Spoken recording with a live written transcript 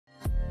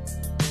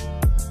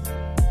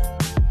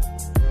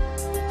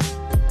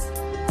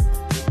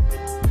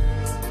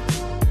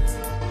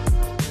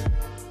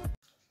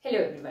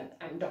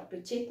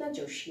Dr. Chetna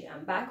Joshi.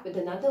 I'm back with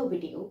another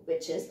video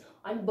which is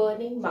on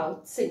burning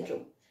mouth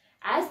syndrome.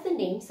 As the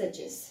name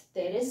suggests,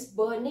 there is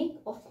burning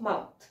of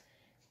mouth.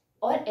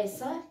 और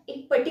ऐसा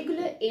एक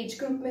particular age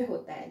group में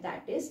होता है,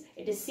 that is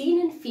it is seen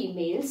in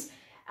females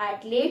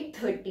eight late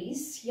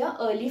 30s या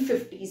early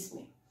 50s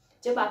में,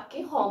 जब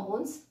आपके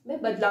हार्मोन्स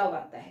में बदलाव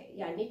आता है,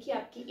 यानी कि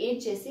आपकी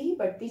एज जैसे ही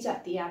बढ़ती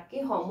जाती है आपके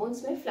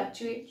हार्मोन्स में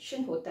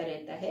फ्लक्चुएशन होता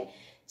रहता है,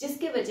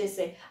 जिसके वजह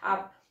से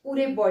आप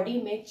पूरे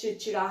बॉडी में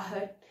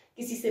चिड़चिड़ाहट,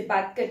 किसी से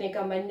बात करने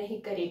का मन नहीं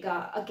करेगा,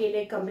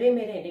 अकेले कमरे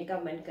में रहने का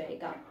मन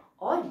करेगा,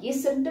 और ये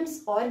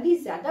सिम्टम्स और भी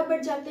ज्यादा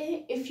बढ़ जाते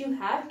हैं if you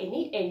have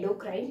any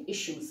endocrine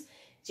issues,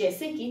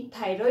 जैसे कि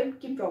थायराइड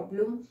की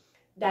प्रॉब्लम,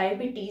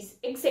 डायबिटीज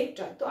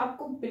एक्सेट्रा। तो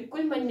आपको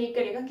बिल्कुल मन नहीं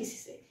करेगा किसी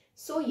से।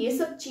 सो ये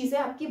सब चीजें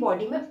आपकी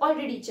बॉडी में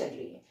ऑलरेडी चल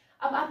रही है।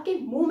 अब आपके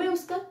मुंह में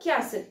उसका क्या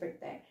असर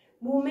पड़ता है?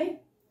 मुंह में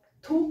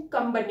थूक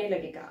कम बनने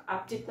लगेगा।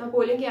 आप जितना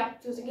बोलेंगे आप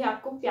सोचेंगे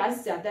आपको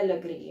प्यास ज्यादा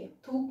लग रही है,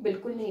 थूक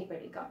बिल्कुल नहीं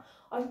पड़ेगा।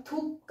 और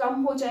थूक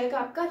कम हो जाएगा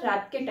आपका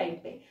रात के टाइम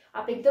पे।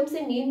 आप एकदम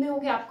से नींद में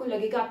होंगे, आपको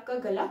लगेगा आपका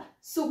गला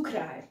सूख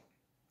रहा है।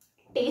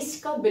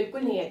 टेस्ट का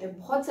बिल्कुल नहीं आता।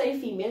 बहुत सारी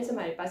फीमेल्स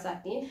हमारे पास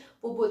आती हैं,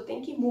 वो बोलते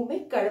हैं कि मुंह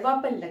में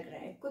कड़वापन लग रहा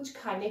है, कुछ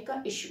खाने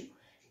का इश्यू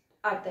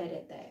आता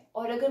रहता है।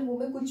 और अगर मुंह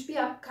में कुछ भी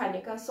आप खाने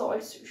का,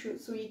 सॉल्ट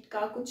स्वीट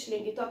का कुछ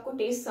लेंगे तो आपको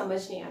टेस्ट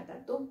समझ नहीं आता,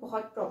 तो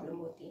बहुत प्रॉब्लम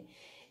होती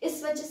है।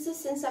 इस वजह से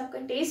सिंस आपका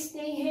टेस्ट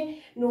नहीं है,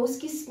 नोज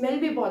की स्मेल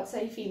भी बहुत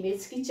सारी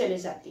फीमेल्स की चले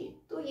जाती है,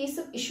 तो ये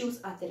सब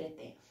इश्यूज आते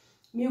रहते हैं।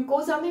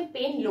 म्यूकोजा में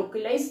पेन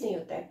लोकलाइज नहीं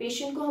होता है।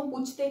 पेशेंट को हम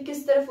पूछते हैं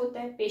किस तरफ होता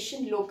है,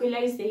 पेशेंट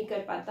लोकलाइज नहीं कर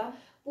पाता,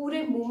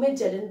 पूरे मुंह में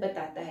जलन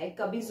बताता है।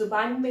 कभी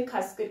जुबान में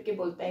खास करके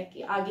बोलता है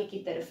कि आगे की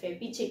तरफ है,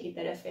 पीछे की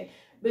तरफ है,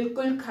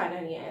 बिल्कुल खाना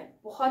नहीं आया,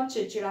 बहुत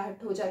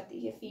चिड़चिड़ाहट हो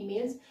जाती है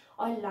फीमेल्स।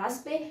 और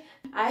लास्ट में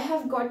I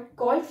have got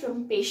call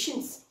from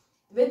patients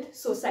with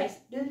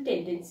suicidal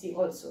tendency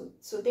also,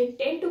 so they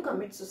tend to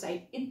commit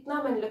suicide।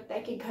 इतना मन लगता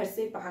है कि घर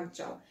से भाग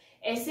जाओ,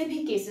 ऐसे भी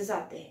केसेस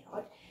आते हैं।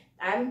 और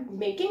I am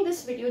making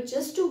this video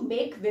just to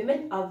make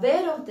women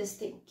aware of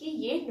this thing कि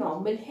ये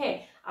नॉर्मल है।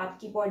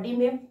 आपकी बॉडी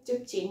में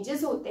जब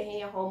चेंजेस होते हैं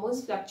या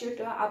हार्मोन्स फ्लक्चुएट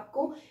हो,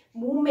 आपको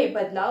मुंह में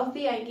बदलाव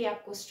भी आएंगे,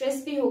 आपको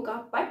स्ट्रेस भी होगा,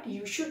 बट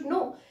यू शुड नो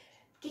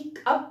कि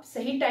अब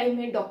सही टाइम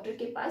है डॉक्टर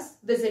के पास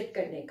विजिट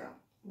करने का।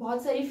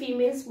 बहुत सारी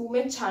फीमेल्स मुंह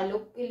में छालों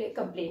के लिए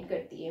कंप्लेन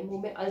करती है,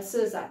 मुंह में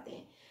अल्सर्स आते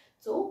हैं,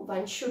 सो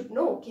वन शुड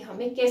नो कि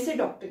हमें कैसे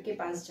डॉक्टर के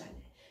पास जाना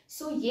है।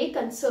 सो ये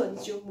कंसर्न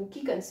जो मुंह की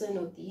कंसर्न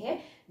होती है,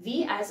 we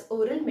as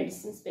oral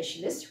medicine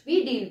specialist we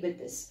deal with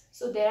this.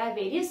 So there are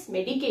various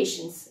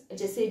medications,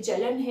 जैसे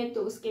जलन है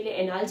तो उसके लिए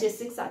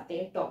एनाल्जेसिक्स आते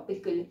हैं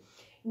टॉपिकल।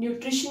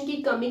 न्यूट्रिशन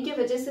की कमी की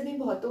वजह से भी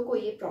बहुतों को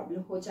ये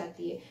प्रॉब्लम हो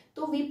जाती है,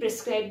 तो we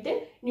prescribe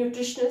the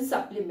nutritional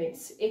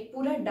supplements, एक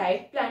पूरा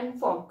डाइट प्लान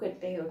फॉर्म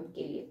करते हैं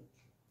उनके लिए।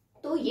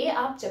 तो ये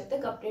आप जब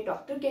तक अपने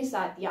डॉक्टर के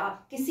साथ या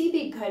आप किसी भी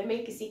घर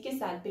में किसी के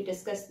साथ भी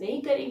डिस्कस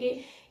नहीं करेंगे,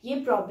 ये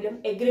प्रॉब्लम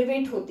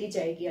एग्रेवेट होती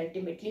जाएगी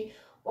अल्टीमेटली,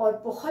 और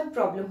बहुत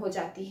प्रॉब्लम हो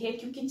जाती है।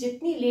 क्योंकि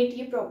जितनी लेट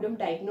ये प्रॉब्लम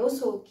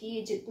डायग्नोस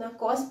होगी, जितना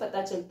कॉज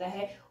पता चलता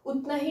है,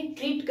 उतना ही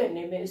ट्रीट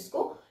करने में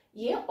उसको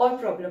ये और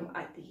प्रॉब्लम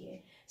आती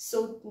है।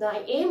 So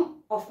the M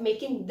of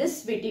making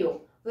this video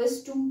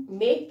was to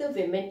make the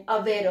women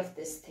aware of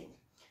this thing.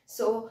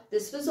 So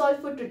this was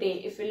all for today.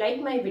 If you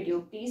like my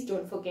video, please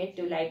don't forget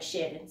to like,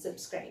 share and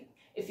subscribe.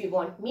 If you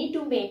want me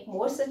to make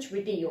more such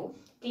video,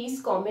 please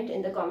comment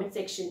in the comment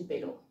section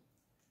below.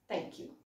 Thank you.